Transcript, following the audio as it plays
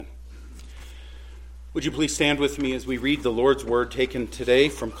Would you please stand with me as we read the Lord's Word taken today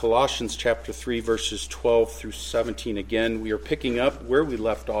from Colossians chapter 3, verses 12 through 17. Again, we are picking up where we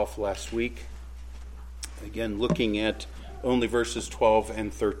left off last week. Again, looking at only verses 12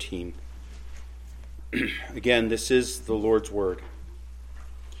 and 13. Again, this is the Lord's Word.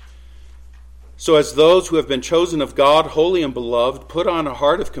 So as those who have been chosen of God, holy and beloved, put on a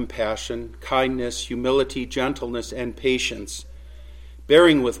heart of compassion, kindness, humility, gentleness, and patience,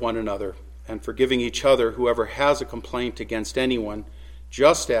 bearing with one another, and forgiving each other, whoever has a complaint against anyone,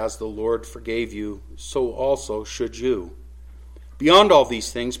 just as the Lord forgave you, so also should you. Beyond all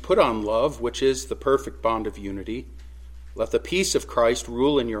these things, put on love, which is the perfect bond of unity. Let the peace of Christ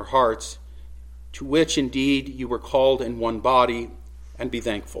rule in your hearts, to which indeed you were called in one body, and be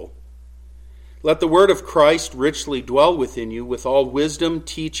thankful. Let the word of Christ richly dwell within you, with all wisdom,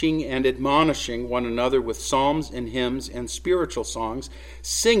 teaching and admonishing one another with psalms and hymns and spiritual songs,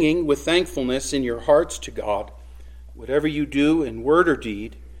 singing with thankfulness in your hearts to God. Whatever you do in word or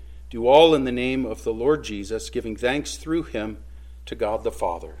deed, do all in the name of the Lord Jesus, giving thanks through him to God the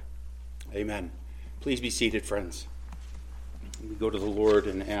Father. Amen. Please be seated, friends. We go to the Lord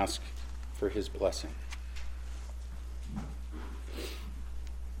and ask for his blessing.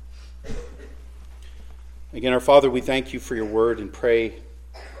 Again, our Father, we thank you for your word and pray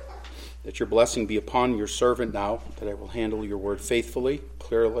that your blessing be upon your servant now, that I will handle your word faithfully,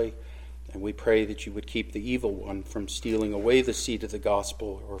 clearly, and we pray that you would keep the evil one from stealing away the seed of the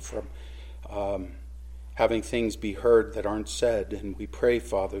gospel or from having things be heard that aren't said. And we pray,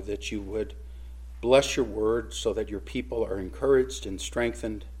 Father, that you would bless your word so that your people are encouraged and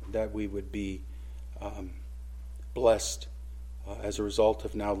strengthened, that we would be blessed as a result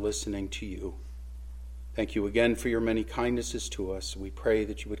of now listening to you. Thank you again for your many kindnesses to us. We pray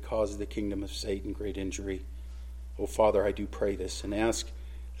that you would cause the kingdom of Satan great injury. Oh, Father, I do pray this and ask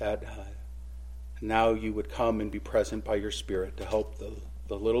that now you would come and be present by your Spirit to help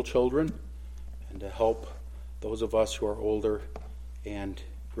the little children and to help those of us who are older and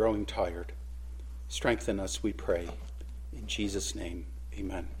growing tired. Strengthen us, we pray. In Jesus' name,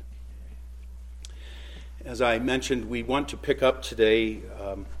 amen. As I mentioned, we want to pick up today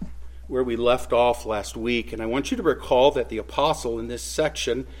where we left off last week. And I want you to recall that the apostle in this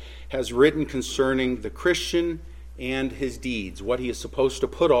section has written concerning the Christian and his deeds, what he is supposed to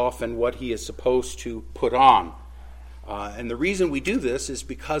put off and what he is supposed to put on. And the reason we do this is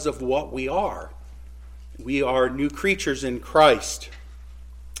because of what we are. We are new creatures in Christ.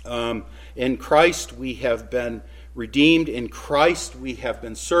 In Christ we have been redeemed. In Christ we have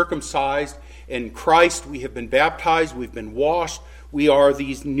been circumcised. In Christ we have been baptized. We've been washed. We are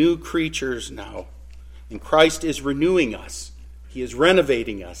these new creatures now. And Christ is renewing us. He is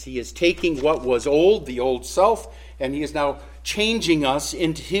renovating us. He is taking what was old, the old self, and he is now changing us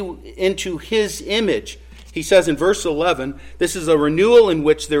into his image. He says in verse 11, this is a renewal in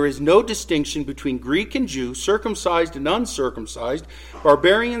which there is no distinction between Greek and Jew, circumcised and uncircumcised,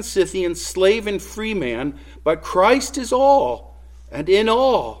 barbarian, Scythian, slave and free man, but Christ is all and in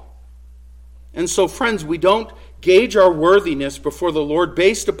all. And so, friends, we don't gauge our worthiness before the Lord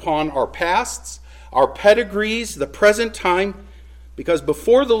based upon our pasts, our pedigrees, the present time, because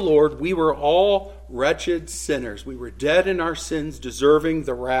before the Lord we were all wretched sinners. We were dead in our sins, deserving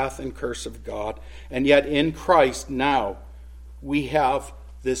the wrath and curse of God. And yet in Christ now we have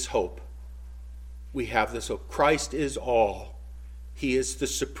this hope. We have this hope. Christ is all. He is the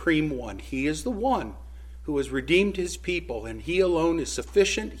supreme one. He is the one who has redeemed his people, and he alone is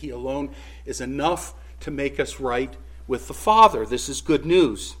sufficient. He alone is enough to make us right with the Father. This is good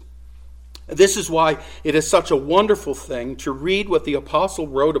news. This is why it is such a wonderful thing to read what the apostle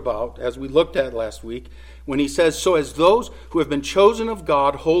wrote about, as we looked at last week, when he says, so as those who have been chosen of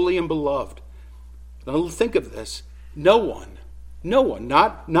God, holy and beloved. Now think of this. No one,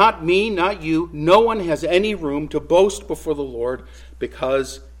 not me, not you, no one has any room to boast before the Lord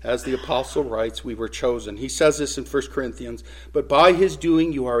because, as the apostle writes, we were chosen. He says this in 1 Corinthians, but by his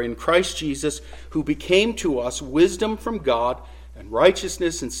doing you are in Christ Jesus, who became to us wisdom from God and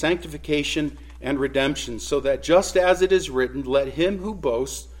righteousness and sanctification and redemption, so that just as it is written, let him who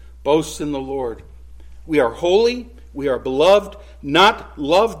boasts, boast in the Lord. We are holy, we are beloved, not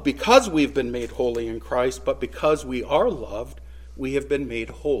loved because we've been made holy in Christ, but because we are loved, we have been made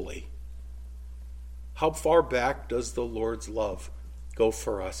holy. How far back does the Lord's love go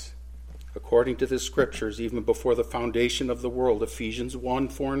for us? According to the scriptures, even before the foundation of the world, Ephesians 1,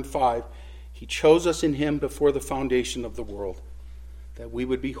 4 and 5, he chose us in him before the foundation of the world, that we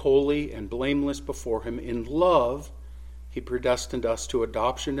would be holy and blameless before him. In love, he predestined us to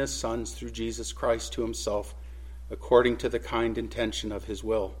adoption as sons through Jesus Christ to himself, according to the kind intention of his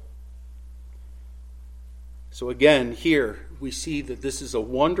will. So again, here we see that this is a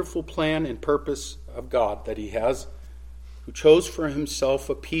wonderful plan and purpose of God that he has, who chose for himself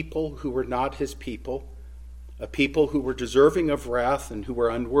a people who were not his people, a people who were deserving of wrath and who were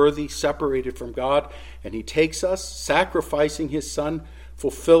unworthy, separated from God. And he takes us, sacrificing his Son,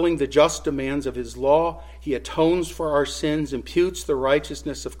 fulfilling the just demands of his law. He atones for our sins, imputes the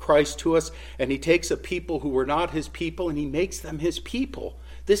righteousness of Christ to us, and he takes a people who were not his people and he makes them his people.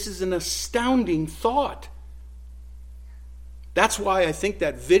 This is an astounding thought. That's why I think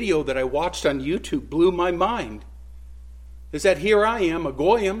that video that I watched on YouTube blew my mind. Is that here I am, a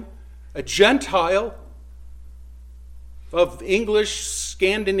Goyim, a Gentile of English,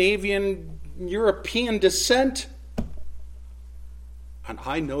 Scandinavian, European descent, and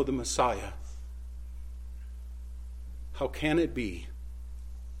I know the Messiah. How can it be?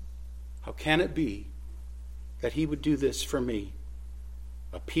 How can it be that he would do this for me?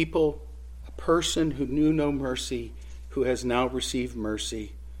 A people, a person who knew no mercy, who has now received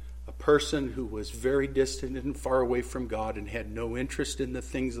mercy. A person who was very distant and far away from God and had no interest in the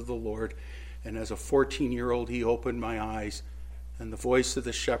things of the Lord. And as a 14-year-old, he opened my eyes, and the voice of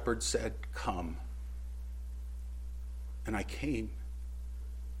the shepherd said, "Come." And I came,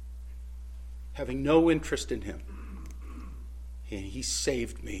 having no interest in him. And he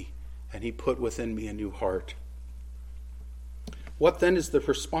saved me, and he put within me a new heart. What then is the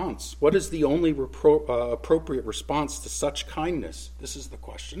response? What is the only appropriate response to such kindness? This is the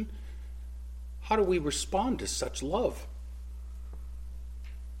question. How do we respond to such love?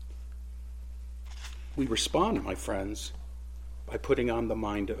 We respond, my friends, by putting on the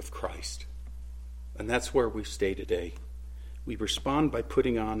mind of Christ. And that's where we stay today. We respond by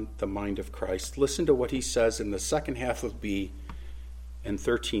putting on the mind of Christ. Listen to what he says in the second half of B and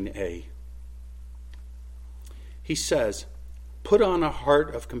 13a. He says, "Put on a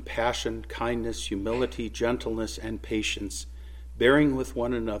heart of compassion, kindness, humility, gentleness, and patience, bearing with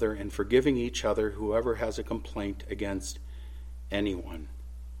one another and forgiving each other whoever has a complaint against anyone."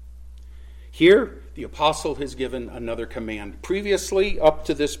 Here, the apostle has given another command. Previously, up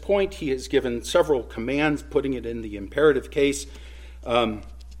to this point, he has given several commands, putting it in the imperative case.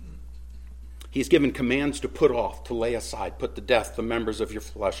 He's given commands to put off, to lay aside, put to death the members of your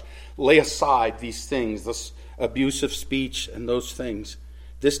flesh. Lay aside these things, this abusive speech and those things.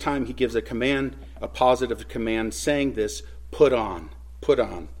 This time he gives a command, a positive command, saying this, put on, put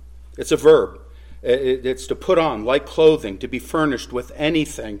on. It's a verb. It's to put on, like clothing, to be furnished with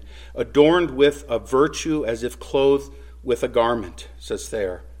anything, adorned with a virtue as if clothed with a garment, says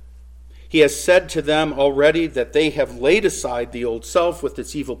there. He has said to them already that they have laid aside the old self with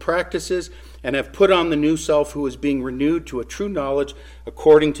its evil practices and have put on the new self who is being renewed to a true knowledge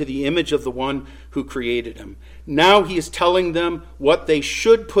according to the image of the one who created him. Now he is telling them what they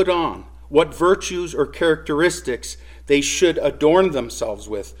should put on, what virtues or characteristics they should adorn themselves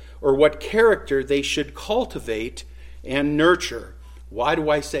with, or what character they should cultivate and nurture. Why do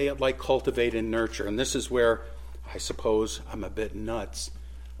I say it like cultivate and nurture? And this is where I suppose I'm a bit nuts.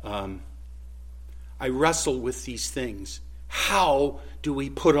 I wrestle with these things. How do we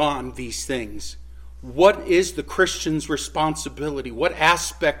put on these things? What is the Christian's responsibility? What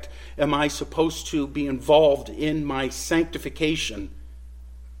aspect am I supposed to be involved in my sanctification?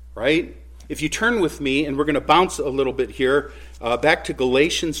 Right? If you turn with me, and we're going to bounce a little bit here, back to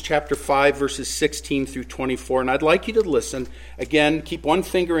Galatians chapter 5, verses 16 through 24. And I'd like you to listen. Again, keep one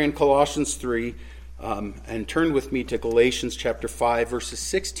finger in Colossians 3, and turn with me to Galatians chapter 5, verses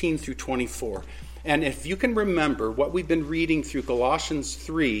 16 through 24. And if you can remember what we've been reading through Colossians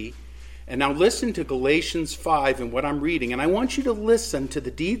 3, and now listen to Galatians 5 and what I'm reading, and I want you to listen to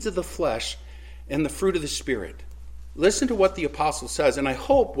the deeds of the flesh and the fruit of the Spirit. Listen to what the apostle says, and I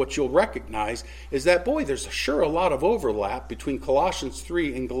hope what you'll recognize is that, boy, there's sure a lot of overlap between Colossians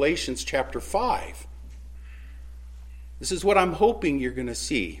 3 and Galatians chapter 5. This is what I'm hoping you're going to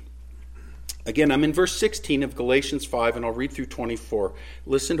see. Again, I'm in verse 16 of Galatians 5, and I'll read through 24.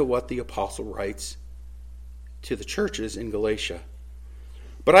 Listen to what the apostle writes to the churches in Galatia.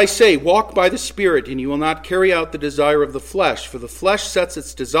 "But I say, walk by the Spirit, and you will not carry out the desire of the flesh. For the flesh sets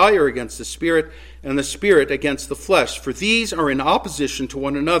its desire against the Spirit, and the Spirit against the flesh. For these are in opposition to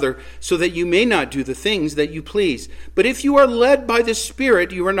one another, so that you may not do the things that you please. But if you are led by the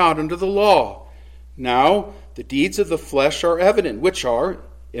Spirit, you are not under the law. Now, the deeds of the flesh are evident, which are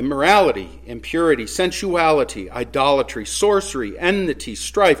immorality, impurity, sensuality, idolatry, sorcery, enmity,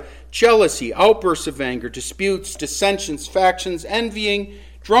 strife, jealousy, outbursts of anger, disputes, dissensions, factions, envying,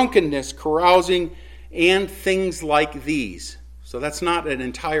 drunkenness, carousing, and things like these." So that's not an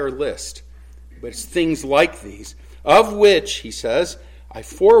entire list, but it's things like these. "Of which," he says, I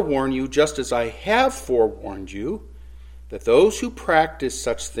forewarn you, just as I have forewarned you, that those who practice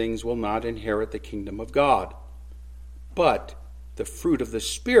such things will not inherit the kingdom of God. But the fruit of the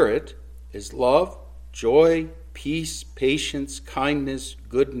Spirit is love, joy, peace, patience, kindness,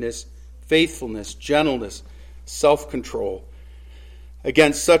 goodness, faithfulness, gentleness, self-control.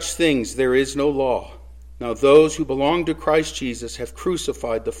 Against such things there is no law. Now those who belong to Christ Jesus have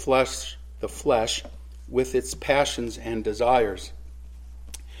crucified the flesh with its passions and desires.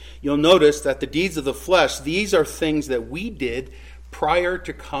 You'll notice that the deeds of the flesh, these are things that we did prior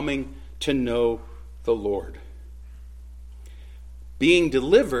to coming to know the Lord. Being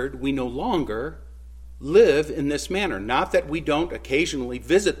delivered, we no longer live in this manner. Not that we don't occasionally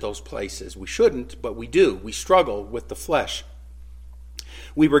visit those places. We shouldn't, but we do. We struggle with the flesh.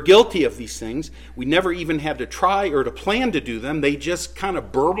 We were guilty of these things. We never even had to try or to plan to do them. They just kind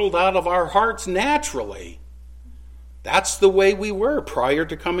of burbled out of our hearts naturally. That's the way we were prior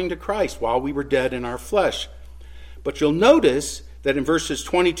to coming to Christ, while we were dead in our flesh. But you'll notice that in verses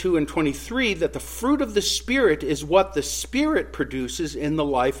 22 and 23, that the fruit of the Spirit is what the Spirit produces in the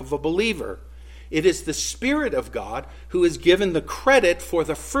life of a believer. It is the Spirit of God who is given the credit for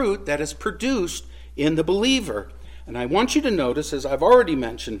the fruit that is produced in the believer. And I want you to notice, as I've already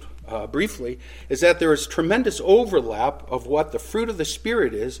mentioned briefly, is that there is tremendous overlap of what the fruit of the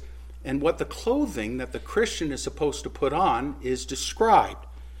Spirit is and what the clothing that the Christian is supposed to put on is described.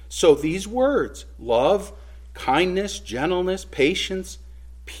 So these words, love, kindness, gentleness, patience,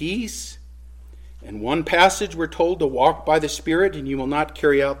 peace. In one passage we're told to walk by the Spirit and you will not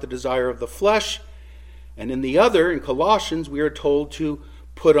carry out the desire of the flesh. And in the other, in Colossians, we are told to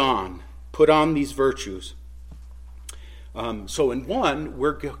put on these virtues. So in one,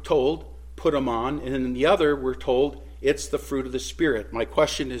 we're told, put them on, and in the other, we're told, it's the fruit of the Spirit. My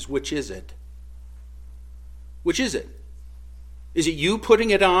question is, which is it? Which is it? Is it you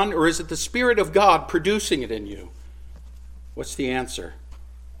putting it on, or is it the Spirit of God producing it in you? What's the answer?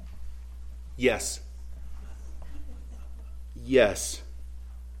 Yes. Yes.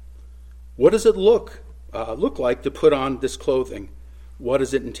 What does it look like to put on this clothing? What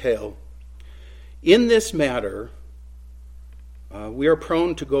does it entail? In this matter, we are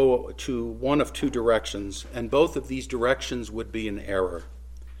prone to go to one of two directions, and both of these directions would be an error.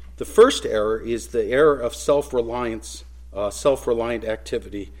 The first error is the error of self-reliance, self-reliant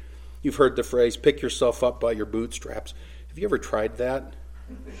activity. You've heard the phrase, pick yourself up by your bootstraps. Have you ever tried that?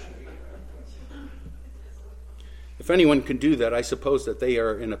 If anyone can do that, I suppose that they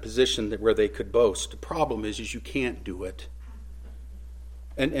are in a position where they could boast. The problem is you can't do it.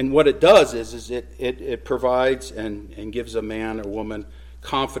 And what it does is it provides and gives a man or woman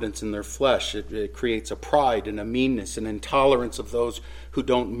confidence in their flesh. It creates a pride and a meanness and intolerance of those who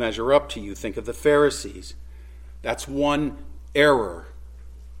don't measure up to you. Think of the Pharisees. That's one error.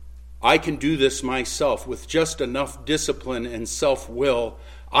 I can do this myself. With just enough discipline and self-will,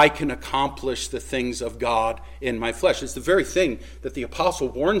 I can accomplish the things of God in my flesh. It's the very thing that the apostle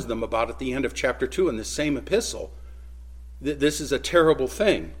warns them about at the end of chapter 2 in the same epistle. This is a terrible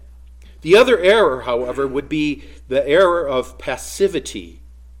thing. The other error, however, would be the error of passivity.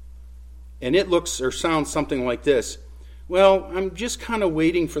 And it looks or sounds something like this. Well, I'm just kind of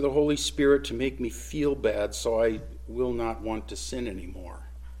waiting for the Holy Spirit to make me feel bad so I will not want to sin anymore.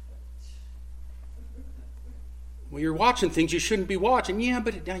 Well, you're watching things you shouldn't be watching. Yeah,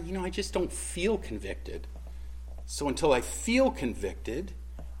 but I just don't feel convicted. So until I feel convicted,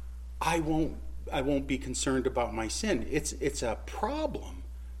 I won't be concerned about my sin. It's a problem.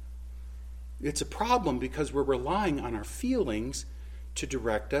 It's a problem because we're relying on our feelings to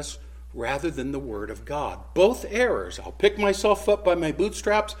direct us rather than the Word of God. Both errors. I'll pick myself up by my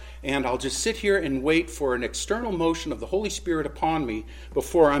bootstraps and I'll just sit here and wait for an external motion of the Holy Spirit upon me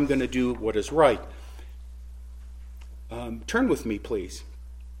before I'm going to do what is right. Turn with me, please,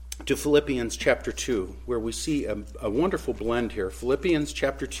 to Philippians chapter 2, where we see a wonderful blend here. Philippians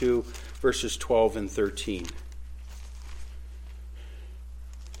chapter 2, verses 12 and 13.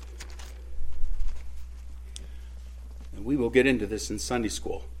 And we will get into this in Sunday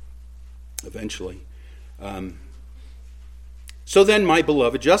school eventually. So then, my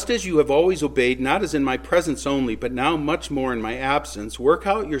beloved, just as you have always obeyed, not as in my presence only, but now much more in my absence, work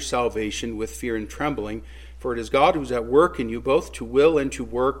out your salvation with fear and trembling, for it is God who is at work in you, both to will and to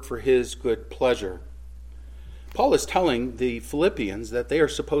work for his good pleasure. Paul is telling the Philippians that they are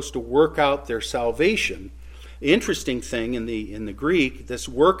supposed to work out their salvation. The interesting thing in the Greek, this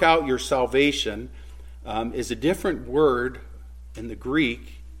work out your salvation is a different word in the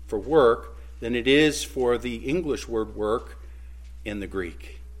Greek for work than it is for the English word work in the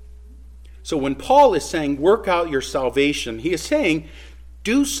Greek. So when Paul is saying work out your salvation, he is saying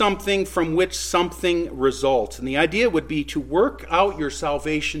do something from which something results. And the idea would be to work out your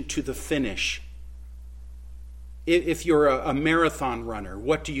salvation to the finish. If you're a marathon runner,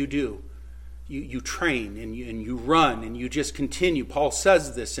 what do? You train and you run and you just continue. Paul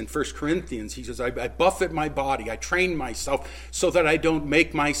says this in 1 Corinthians. He says, I buffet my body, I train myself so that I don't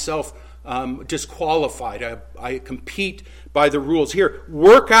make myself disqualified. I compete by the rules. Here,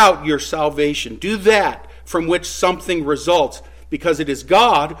 work out your salvation. Do that from which something results, because it is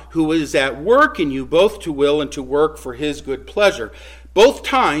God who is at work in you, both to will and to work for his good pleasure. Both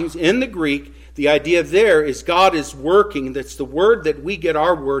times in the Greek, the idea there is God is working. That's the word that we get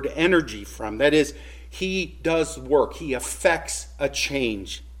our word energy from. That is, he does work. He effects a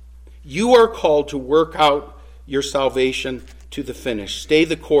change. You are called to work out your salvation to the finish. Stay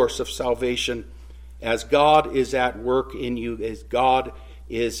the course of salvation as God is at work in you, as God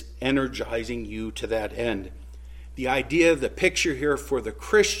is energizing you to that end. The idea, the picture here for the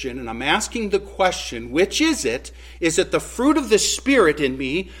Christian, and I'm asking the question, which is it? Is it the fruit of the Spirit in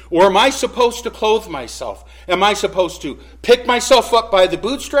me, or am I supposed to clothe myself? Am I supposed to pick myself up by the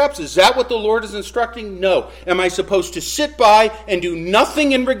bootstraps? Is that what the Lord is instructing? No. Am I supposed to sit by and do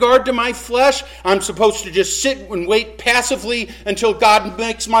nothing in regard to my flesh? I'm supposed to just sit and wait passively until God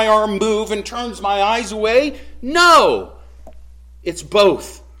makes my arm move and turns my eyes away? No. It's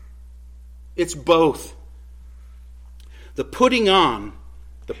both. It's both. The putting on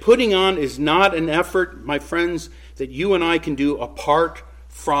is not an effort, my friends, that you and I can do apart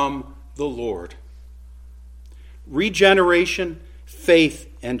from the Lord. Regeneration, faith,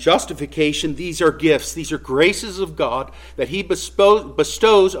 and justification, these are gifts. These are graces of God that he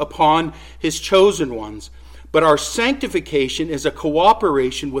bestows upon his chosen ones. But our sanctification is a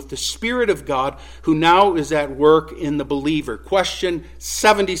cooperation with the Spirit of God who now is at work in the believer. Question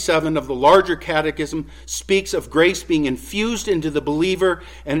 77 of the larger catechism speaks of grace being infused into the believer,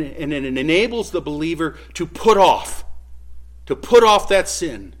 and it enables the believer to put off that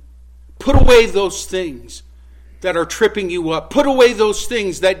sin. Put away those things that are tripping you up. Put away those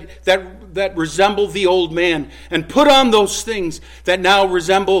things that resemble the old man, and put on those things that now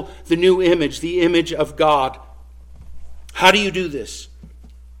resemble the new image, the image of God. How do you do this?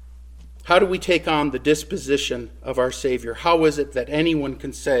 How do we take on the disposition of our Savior? How is it that anyone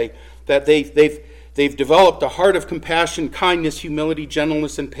can say that they've developed a heart of compassion, kindness, humility,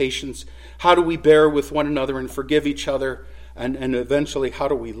 gentleness, and patience? How do we bear with one another and forgive each other? And eventually, how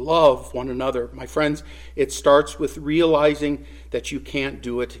do we love one another? My friends, it starts with realizing that you can't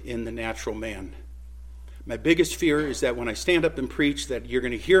do it in the natural man. My biggest fear is that when I stand up and preach, that you're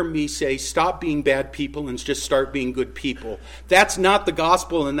going to hear me say, stop being bad people and just start being good people. That's not the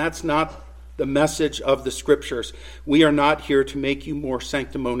gospel, and that's not the message of the Scriptures. We are not here to make you more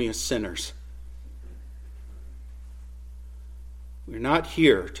sanctimonious sinners. We're not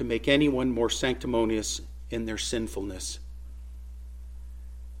here to make anyone more sanctimonious in their sinfulness.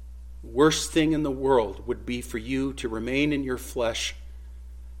 The worst thing in the world would be for you to remain in your flesh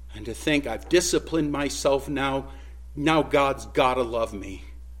and to think, I've disciplined myself now God's got to love me.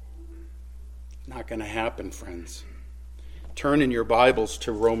 Not going to happen, friends. Turn in your Bibles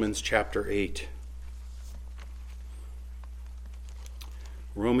to Romans chapter 8.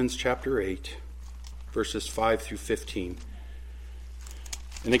 Romans chapter 8, verses 5 through 15.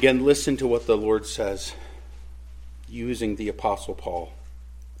 And again, listen to what the Lord says using the Apostle Paul.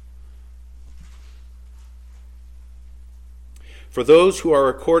 For those who are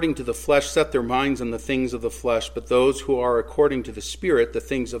according to the flesh set their minds on the things of the flesh, but those who are according to the Spirit, the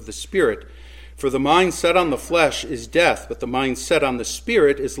things of the Spirit. For the mind set on the flesh is death, but the mind set on the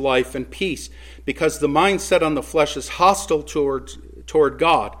Spirit is life and peace. Because the mind set on the flesh is hostile toward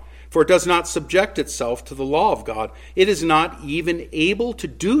God, for it does not subject itself to the law of God. It is not even able to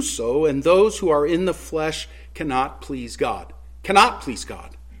do so, and those who are in the flesh cannot please God. Cannot please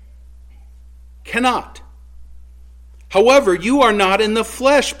God. Cannot. However, you are not in the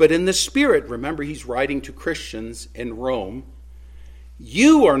flesh, but in the Spirit. Remember, he's writing to Christians in Rome.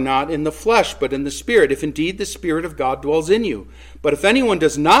 You are not in the flesh, but in the Spirit, if indeed the Spirit of God dwells in you. But if anyone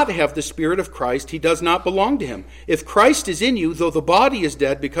does not have the Spirit of Christ, he does not belong to him. If Christ is in you, though the body is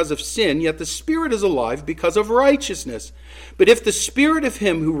dead because of sin, yet the Spirit is alive because of righteousness. But if the Spirit of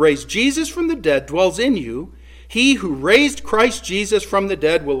him who raised Jesus from the dead dwells in you, he who raised Christ Jesus from the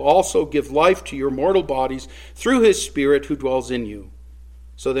dead will also give life to your mortal bodies through his Spirit who dwells in you.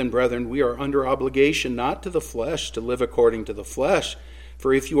 So then, brethren, we are under obligation not to the flesh to live according to the flesh.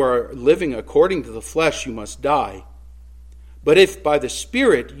 For if you are living according to the flesh, you must die. But if by the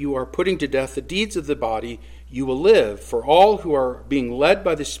Spirit you are putting to death the deeds of the body, you will live. For all who are being led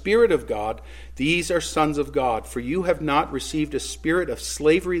by the Spirit of God, these are sons of God. For you have not received a spirit of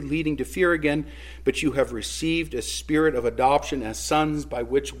slavery leading to fear again, but you have received a spirit of adoption as sons, by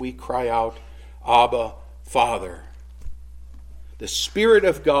which we cry out, Abba, Father. The Spirit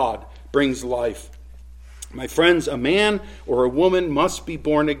of God brings life. My friends, a man or a woman must be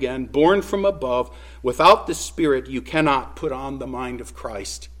born again, born from above. Without the Spirit, you cannot put on the mind of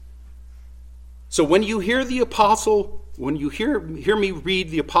Christ. So when you hear the apostle, when you hear me read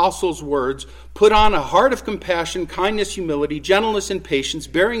the apostle's words, put on a heart of compassion, kindness, humility, gentleness, and patience,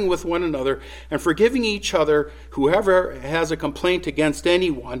 bearing with one another, and forgiving each other, whoever has a complaint against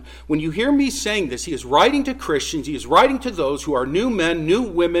anyone. When you hear me saying this, he is writing to Christians, he is writing to those who are new men, new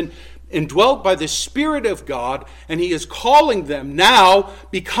women, indwelt by the Spirit of God, and he is calling them, now,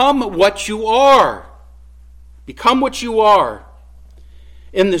 become what you are. Become what you are.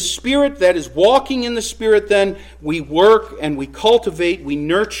 In the Spirit, that is walking in the Spirit, then we work and we cultivate, we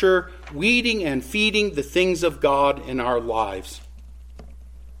nurture, weeding and feeding the things of God in our lives.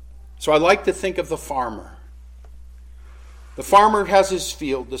 So I like to think of the farmer. The farmer has his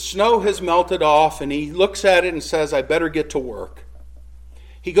field. The snow has melted off and he looks at it and says, I better get to work.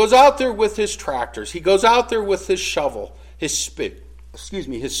 He goes out there with his tractors. He goes out there with his shovel, his spade.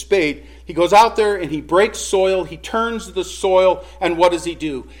 He goes out there and he breaks soil, he turns the soil, and what does he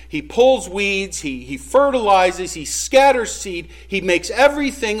do? He pulls weeds, he fertilizes, he scatters seed, he makes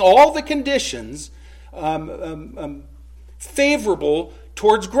everything, all the conditions favorable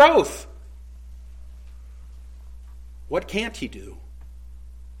towards growth. What can't he do?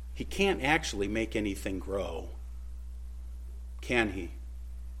 He can't actually make anything grow. Can he?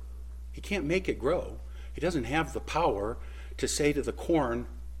 He can't make it grow. He doesn't have the power to say to the corn,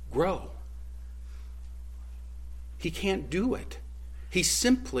 grow. He can't do it. He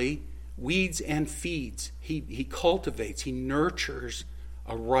simply weeds and feeds. He cultivates, he nurtures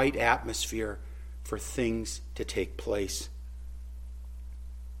a right atmosphere for things to take place.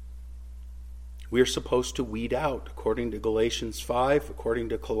 We are supposed to weed out, according to Galatians 5, according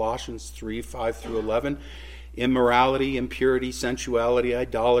to Colossians 3, 5 through 11, immorality, impurity, sensuality,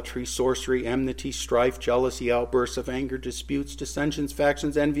 idolatry, sorcery, enmity, strife, jealousy, outbursts of anger, disputes, dissensions,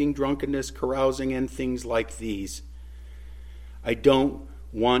 factions, envying, drunkenness, carousing, and things like these. I don't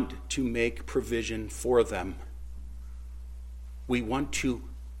want to make provision for them. We want to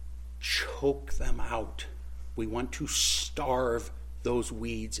choke them out. We want to starve those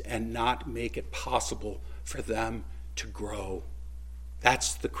weeds and not make it possible for them to grow.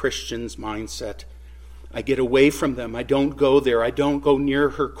 That's the Christian's mindset. I get away from them. I don't go there. I don't go near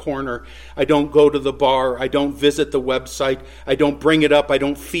her corner. I don't go to the bar. I don't visit the website. I don't bring it up. I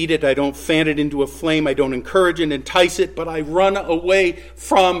don't feed it. I don't fan it into a flame. I don't encourage and entice it, but I run away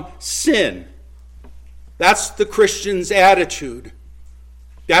from sin. That's the Christian's attitude.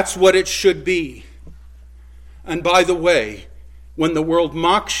 That's what it should be. And by the way, when the world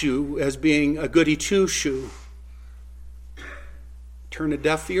mocks you as being a goody two-shoe, turn a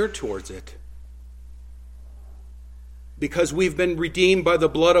deaf ear towards it. Because we've been redeemed by the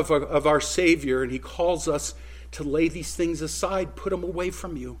blood of our Savior, and he calls us to lay these things aside, put them away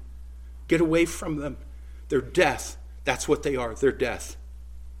from you. Get away from them. They're death. That's what they are. They're death.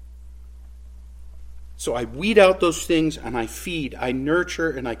 So I weed out those things and I feed, I nurture,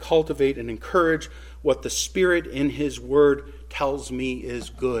 and I cultivate and encourage what the Spirit in his word tells me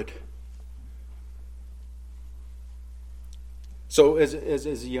is good. So as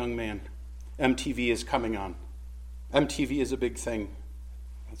a young man, MTV is coming on. MTV is a big thing.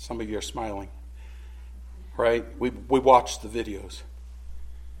 Some of you are smiling. Right? We watch the videos.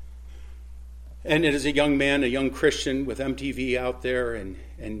 And as a young man, a young Christian with MTV out there, and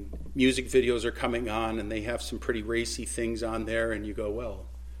music videos are coming on, and they have some pretty racy things on there, and you go,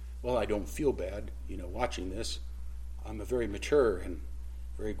 well, I don't feel bad, watching this. I'm a very mature and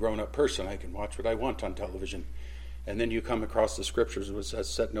very grown-up person. I can watch what I want on television. And then you come across the scriptures which says,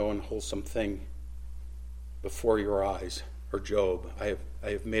 set no unwholesome thing before your eyes. Or Job, I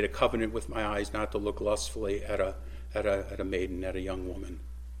have made a covenant with my eyes not to look lustfully at a maiden, at a young woman.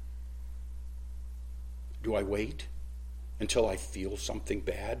 Do I wait until I feel something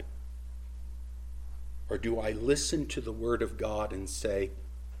bad? Or do I listen to the word of God and say,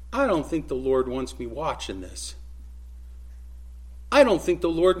 I don't think the Lord wants me watching this. I don't think the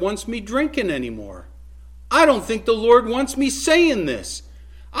Lord wants me drinking anymore. I don't think the Lord wants me saying this.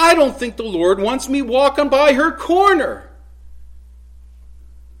 I don't think the Lord wants me walking by her corner.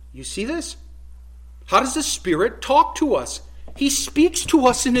 You see this? How does the Spirit talk to us? He speaks to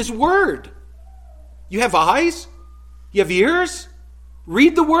us in his word. You have eyes? You have ears?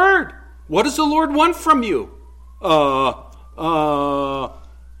 Read the word. What does the Lord want from you? Consider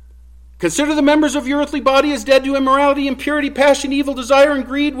the members of your earthly body as dead to immorality, impurity, passion, evil, desire, and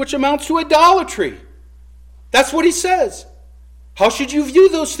greed, which amounts to idolatry. That's what he says. How should you view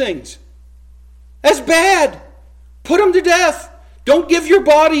those things? As bad. Put them to death. Don't give your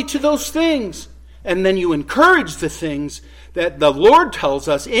body to those things. And then you encourage the things that the Lord tells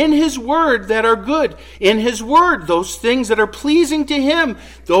us in His Word that are good. In His Word, those things that are pleasing to Him.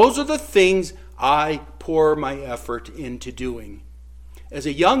 Those are the things I pour my effort into doing. As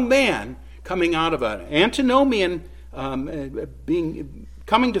a young man coming out of an antinomian,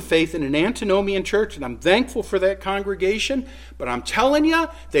 coming to faith in an antinomian church, and I'm thankful for that congregation, but I'm telling you,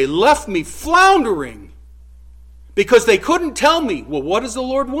 they left me floundering because they couldn't tell me, well, what does the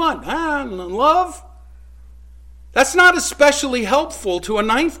Lord want? Love? That's not especially helpful to a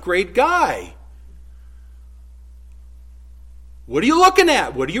 9th grade guy. What are you looking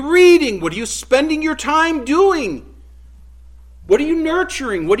at? What are you reading? What are you spending your time doing? What are you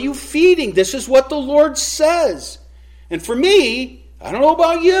nurturing? What are you feeding? This is what the Lord says. And for me, I don't know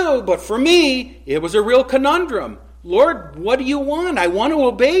about you, but for me, it was a real conundrum. Lord, what do you want? I want to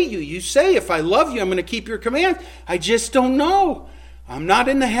obey you. You say, if I love you, I'm going to keep your command. I just don't know. I'm not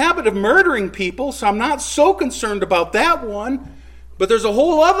in the habit of murdering people, so I'm not so concerned about that one. But there's a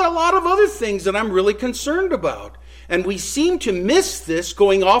lot of other things that I'm really concerned about. And we seem to miss this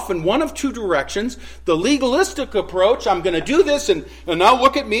going off in one of two directions. The legalistic approach, I'm going to do this and now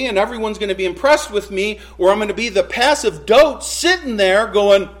look at me and everyone's going to be impressed with me. Or I'm going to be the passive dote sitting there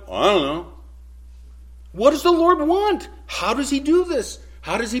going, I don't know. What does the Lord want? How does He do this?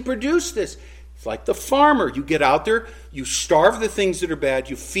 How does He produce this? It's like the farmer. You get out there, you starve the things that are bad,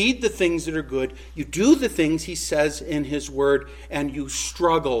 you feed the things that are good, you do the things He says in His Word, and you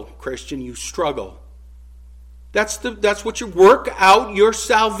struggle, Christian, you struggle. That's what you work out your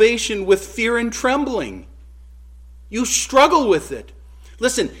salvation with fear and trembling. You struggle with it.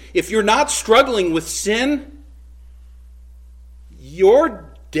 Listen, if you're not struggling with sin,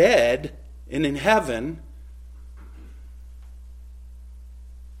 you're dead and in heaven,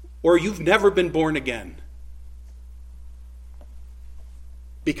 or you've never been born again.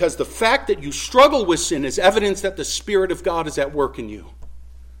 Because the fact that you struggle with sin is evidence that the Spirit of God is at work in you.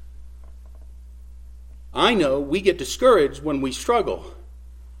 I know we get discouraged when we struggle.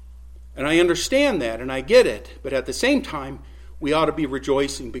 And I understand that and I get it. But at the same time, we ought to be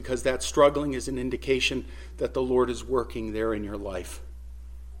rejoicing because that struggling is an indication that the Lord is working there in your life.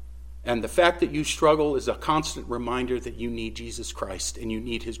 And the fact that you struggle is a constant reminder that you need Jesus Christ and you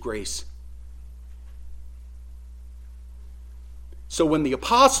need His grace. So when the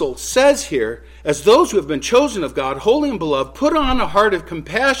apostle says here, as those who have been chosen of God, holy and beloved, put on a heart of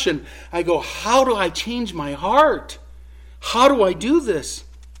compassion, I go, how do I change my heart? How do I do this?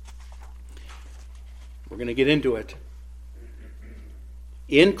 We're going to get into it.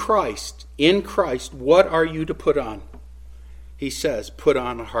 In Christ, what are you to put on? He says, put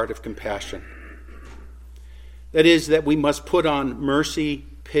on a heart of compassion. That is, that we must put on mercy,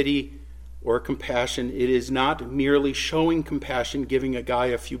 pity, or compassion. It is not merely showing compassion, giving a guy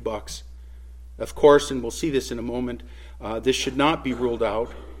a few bucks. Of course, and we'll see this in a moment, this should not be ruled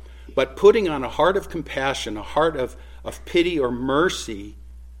out. But putting on a heart of compassion, a heart of pity or mercy,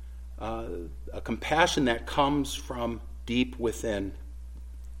 a compassion that comes from deep within,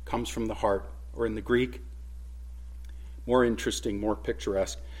 comes from the heart. Or in the Greek, more interesting, more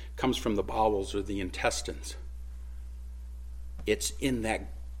picturesque, comes from the bowels or the intestines. It's in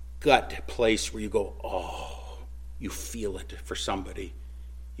that gut place where you go, oh, you feel it for somebody.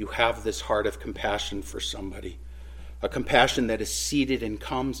 You have this heart of compassion for somebody. A compassion that is seated and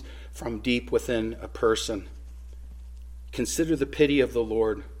comes from deep within a person. Consider the pity of the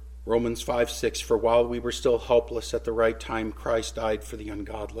Lord. Romans 5:6, for while we were still helpless at the right time, Christ died for the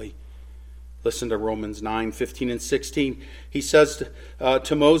ungodly. Listen to Romans 9:15 and 16. He says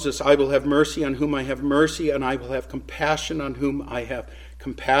to Moses, I will have mercy on whom I have mercy, and I will have compassion on whom I have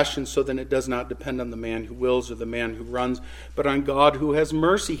compassion, so that it does not depend on the man who wills or the man who runs, but on God who has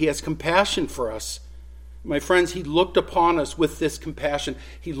mercy. He has compassion for us. My friends, He looked upon us with this compassion.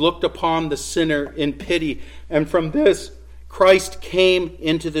 He looked upon the sinner in pity. And from this, Christ came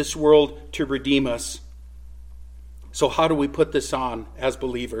into this world to redeem us. So how do we put this on as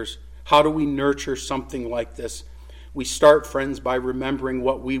believers? How do we nurture something like this? We start, friends, by remembering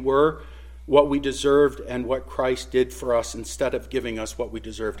what we were, what we deserved, and what Christ did for us instead of giving us what we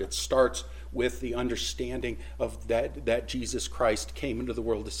deserved. It starts with the understanding of that Jesus Christ came into the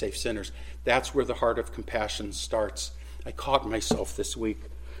world to save sinners. That's where the heart of compassion starts. I caught myself this week.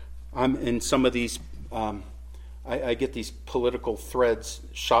 I'm in some of these, I get these political threads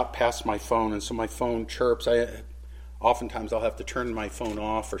shot past my phone, and so my phone chirps. oftentimes I'll have to turn my phone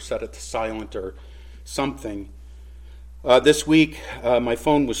off or set it to silent or something. This week, my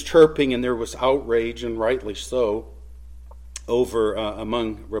phone was chirping, and there was outrage, and rightly so, over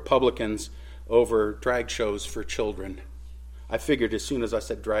among Republicans over drag shows for children. I figured as soon as I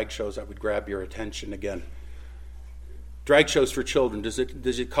said drag shows, I would grab your attention again. Drag shows for children, does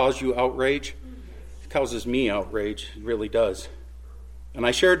it cause you outrage? It causes me outrage, it really does. And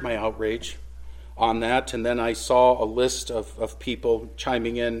I shared my outrage on that, and then I saw a list of people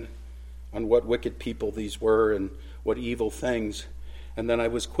chiming in on what wicked people these were and what evil things. And then I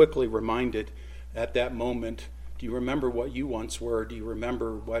was quickly reminded at that moment, do you remember what you once were? Do you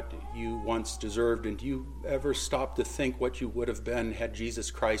remember what you once deserved? And do you ever stop to think what you would have been had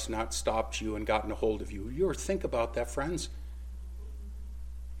Jesus Christ not stopped you and gotten a hold of you? You ever think about that, friends?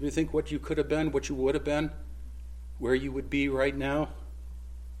 You think what you could have been, what you would have been, where you would be right now?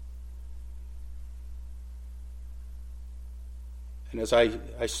 And as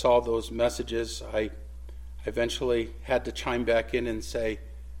I saw those messages, I eventually had to chime back in and say,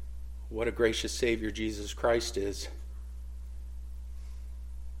 what a gracious Savior Jesus Christ is.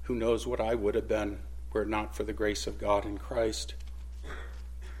 Who knows what I would have been were it not for the grace of God in Christ.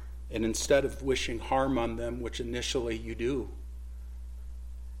 And instead of wishing harm on them, which initially you do,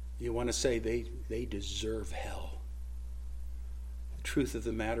 you want to say they deserve hell. The truth of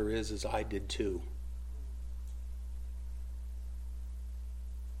the matter is I did too.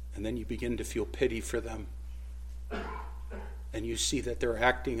 And then you begin to feel pity for them. And you see that they're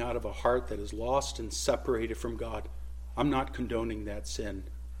acting out of a heart that is lost and separated from God. I'm not condoning that sin.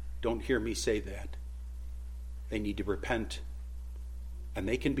 Don't hear me say that. They need to repent. And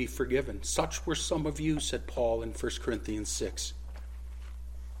they can be forgiven. Such were some of you, said Paul in 1 Corinthians 6.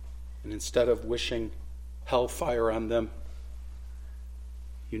 And instead of wishing hellfire on them,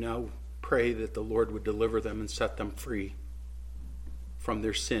 you now pray that the Lord would deliver them and set them free from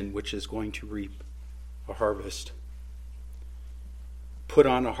their sin, which is going to reap a harvest. Put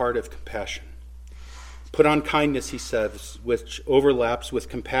on a heart of compassion. Put on kindness, he says, which overlaps with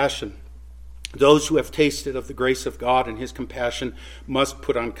compassion. Those who have tasted of the grace of God and his compassion must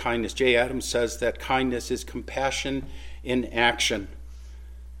put on kindness. J. Adams says that kindness is compassion in action.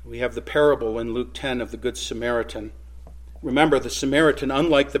 We have the parable in Luke 10 of the Good Samaritan. Remember, the Samaritan,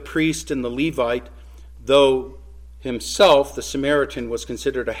 unlike the priest and the Levite, though himself, the Samaritan, was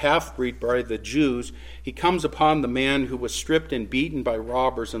considered a half-breed by the Jews, he comes upon the man who was stripped and beaten by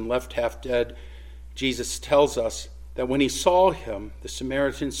robbers and left half dead. Jesus tells us that when he saw him, the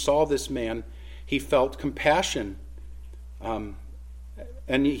Samaritan saw this man, he felt compassion. And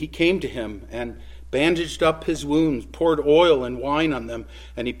he came to him and bandaged up his wounds, poured oil and wine on them,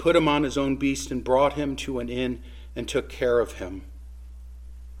 and he put him on his own beast and brought him to an inn and took care of him.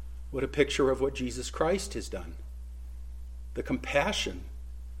 What a picture of what Jesus Christ has done. The compassion,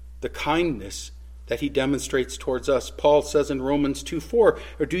 the kindness that he demonstrates towards us. Paul says in Romans 2:4,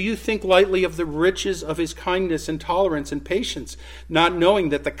 or do you think lightly of the riches of his kindness and tolerance and patience, not knowing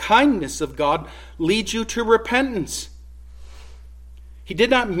that the kindness of God leads you to repentance? He did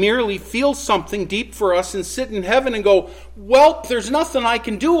not merely feel something deep for us and sit in heaven and go, well, there's nothing I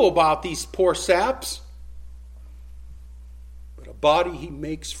can do about these poor saps. But a body he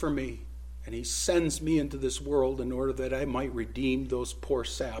makes for me. And he sends me into this world in order that I might redeem those poor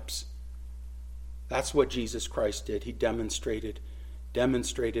saps. That's what Jesus Christ did. He demonstrated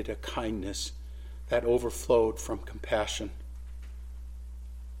a kindness that overflowed from compassion.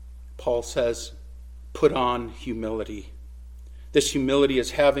 Paul says, put on humility. This humility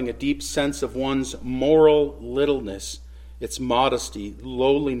is having a deep sense of one's moral littleness, its modesty,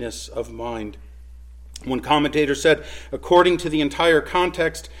 lowliness of mind. One commentator said, according to the entire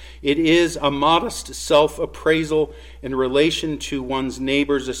context, it is a modest self-appraisal in relation to one's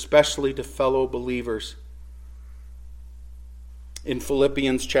neighbors, especially to fellow believers. In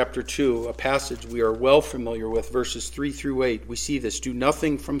Philippians chapter 2, a passage we are well familiar with, verses 3 through 8, we see this. Do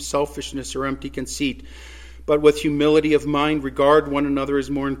nothing from selfishness or empty conceit, but with humility of mind regard one another as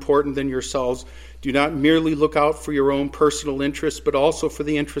more important than yourselves. Do not merely look out for your own personal interests, but also for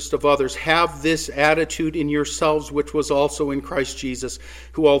the interest of others. Have this attitude in yourselves, which was also in Christ Jesus,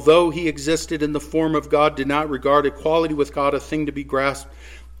 who, although he existed in the form of God, did not regard equality with God a thing to be grasped,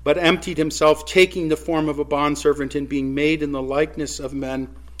 but emptied himself, taking the form of a bondservant and being made in the likeness of men,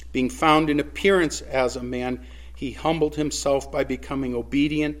 being found in appearance as a man, he humbled himself by becoming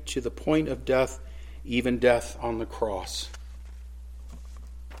obedient to the point of death, even death on the cross.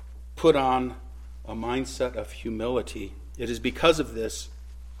 Put on a mindset of humility. It is because of this,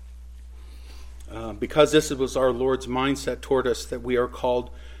 because this was our Lord's mindset toward us, that we are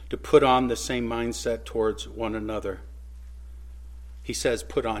called to put on the same mindset towards one another. he says,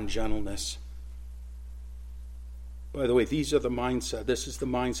 put on gentleness. By the way, these are the mindset. This is the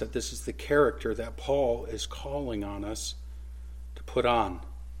mindset. This is the character that Paul is calling on us to put on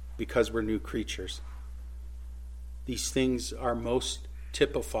because we're new creatures. These things are most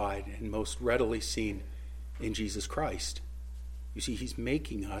typified and most readily seen in Jesus Christ. You see, he's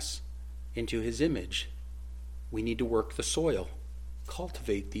making us into his image. We need to work the soil,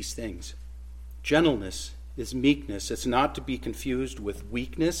 cultivate these things. Gentleness is meekness. It's not to be confused with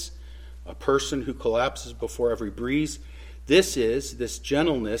weakness, a person who collapses before every breeze. This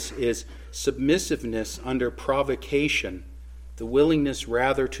gentleness is submissiveness under provocation, the willingness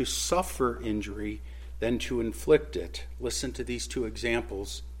rather to suffer injury than to inflict it. Listen to these two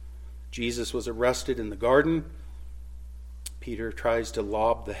examples. Jesus was arrested in the garden. Peter tries to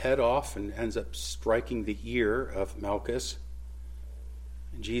lob the head off and ends up striking the ear of Malchus.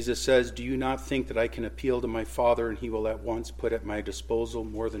 And Jesus says, do you not think that I can appeal to my Father and he will at once put at my disposal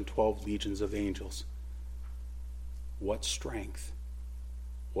more than 12 legions of angels? What strength,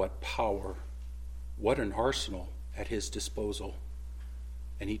 what power, what an arsenal at his disposal.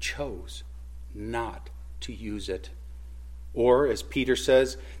 And he chose not to use it. Or, as Peter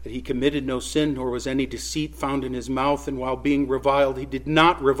says, that he committed no sin, nor was any deceit found in his mouth, and while being reviled, he did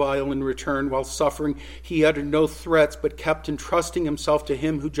not revile in return. While suffering, he uttered no threats, but kept entrusting himself to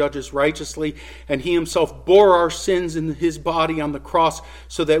him who judges righteously, and he himself bore our sins in his body on the cross,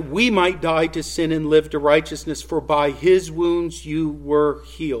 so that we might die to sin and live to righteousness, for by his wounds you were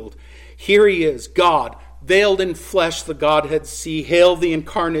healed. Here he is, God, veiled in flesh, the Godhead see. Hail the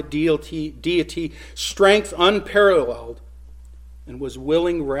incarnate deity, strength unparalleled, and was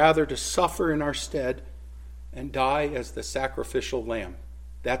willing rather to suffer in our stead and die as the sacrificial lamb.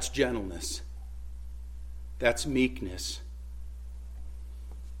 That's gentleness. That's meekness.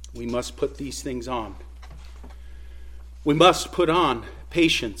 We must put these things on. We must put on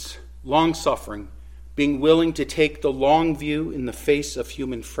patience, long-suffering, being willing to take the long view in the face of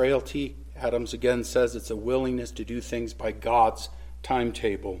human frailty. Adams again says it's a willingness to do things by God's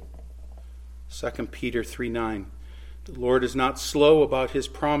timetable. 2 Peter 3:9. The Lord is not slow about his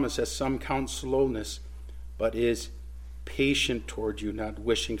promise, as some count slowness, but is patient toward you, not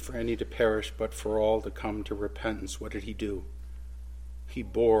wishing for any to perish, but for all to come to repentance. What did he do? He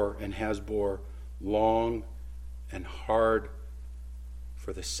bore and has bore long and hard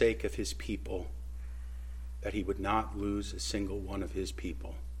for the sake of his people, that he would not lose a single one of his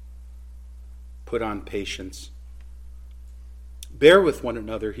people. Put on patience. Bear with one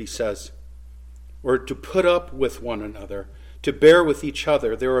another, he says. Or to put up with one another, to bear with each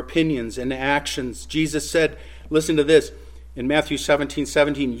other, their opinions and actions. Jesus said, listen to this, in Matthew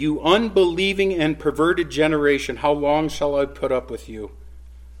 17:17, you unbelieving and perverted generation, how long shall I put up with you?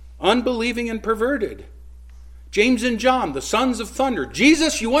 Unbelieving and perverted. James and John, the sons of thunder.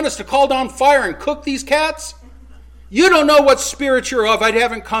 Jesus, you want us to call down fire and cook these cats? You don't know what spirit you're of. I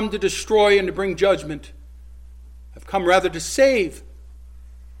haven't come to destroy and to bring judgment. I've come rather to save.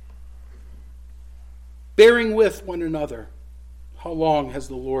 Bearing with one another. How long has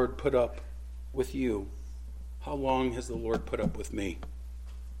the Lord put up with you? How long has the Lord put up with me?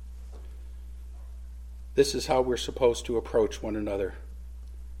 This is how we're supposed to approach one another,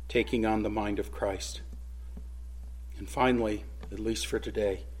 taking on the mind of Christ. And finally, at least for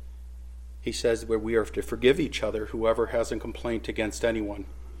today, he says that we are to forgive each other, whoever has a complaint against anyone.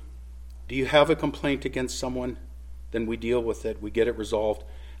 Do you have a complaint against someone? Then we deal with it, we get it resolved,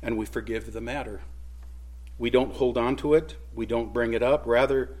 and we forgive the matter. We don't hold on to it. We don't bring it up.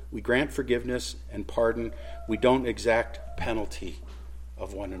 Rather, we grant forgiveness and pardon. We don't exact penalty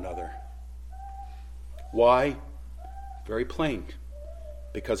of one another. Why? Very plain.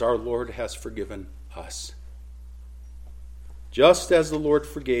 Because our Lord has forgiven us. Just as the Lord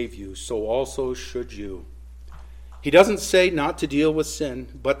forgave you, so also should you. He doesn't say not to deal with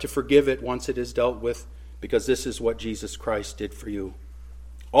sin, but to forgive it once it is dealt with, because this is what Jesus Christ did for you.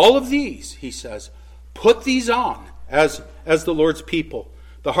 All of these, he says, put these on as the Lord's people.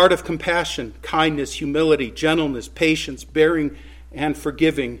 The heart of compassion, kindness, humility, gentleness, patience, bearing and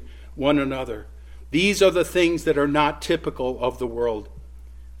forgiving one another. These are the things that are not typical of the world.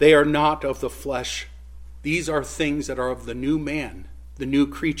 They are not of the flesh. These are things that are of the new man, the new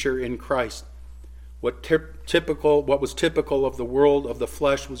creature in Christ. What was typical of the world of the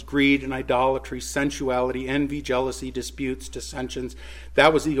flesh was greed and idolatry, sensuality, envy, jealousy, disputes, dissensions.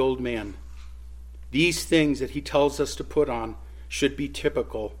 That was the old man. These things that he tells us to put on should be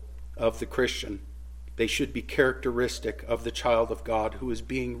typical of the Christian. They should be characteristic of the child of God who is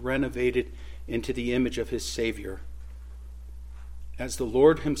being renovated into the image of his Savior. As the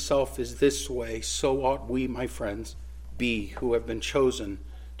Lord himself is this way, so ought we, my friends, be who have been chosen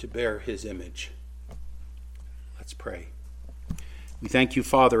to bear his image. Let's pray. We thank you,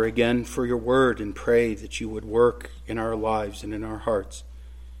 Father, again for your word, and pray that you would work in our lives and in our hearts,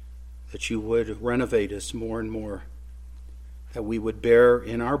 that you would renovate us more and more, that we would bear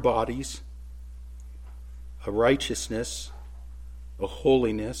in our bodies a righteousness, a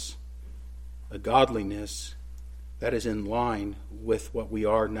holiness, a godliness that is in line with what we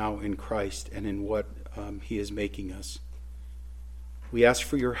are now in Christ and in what he is making us. We ask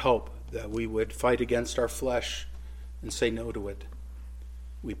for your help, that we would fight against our flesh and say no to it.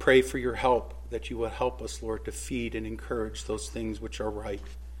 We pray for your help, that you would help us, Lord, to feed and encourage those things which are right,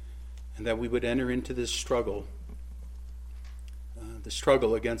 and that we would enter into this struggle, the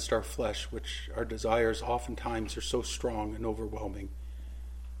struggle against our flesh, which our desires oftentimes are so strong and overwhelming.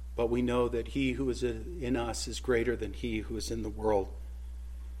 But we know that he who is in us is greater than he who is in the world.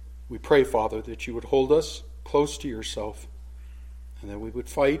 We pray, Father, that you would hold us close to yourself, and that we would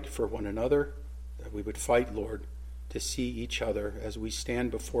fight for one another, that we would fight, Lord, to see each other as we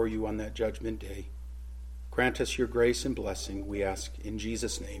stand before you on that judgment day. Grant us your grace and blessing, we ask in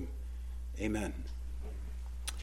Jesus' name. Amen.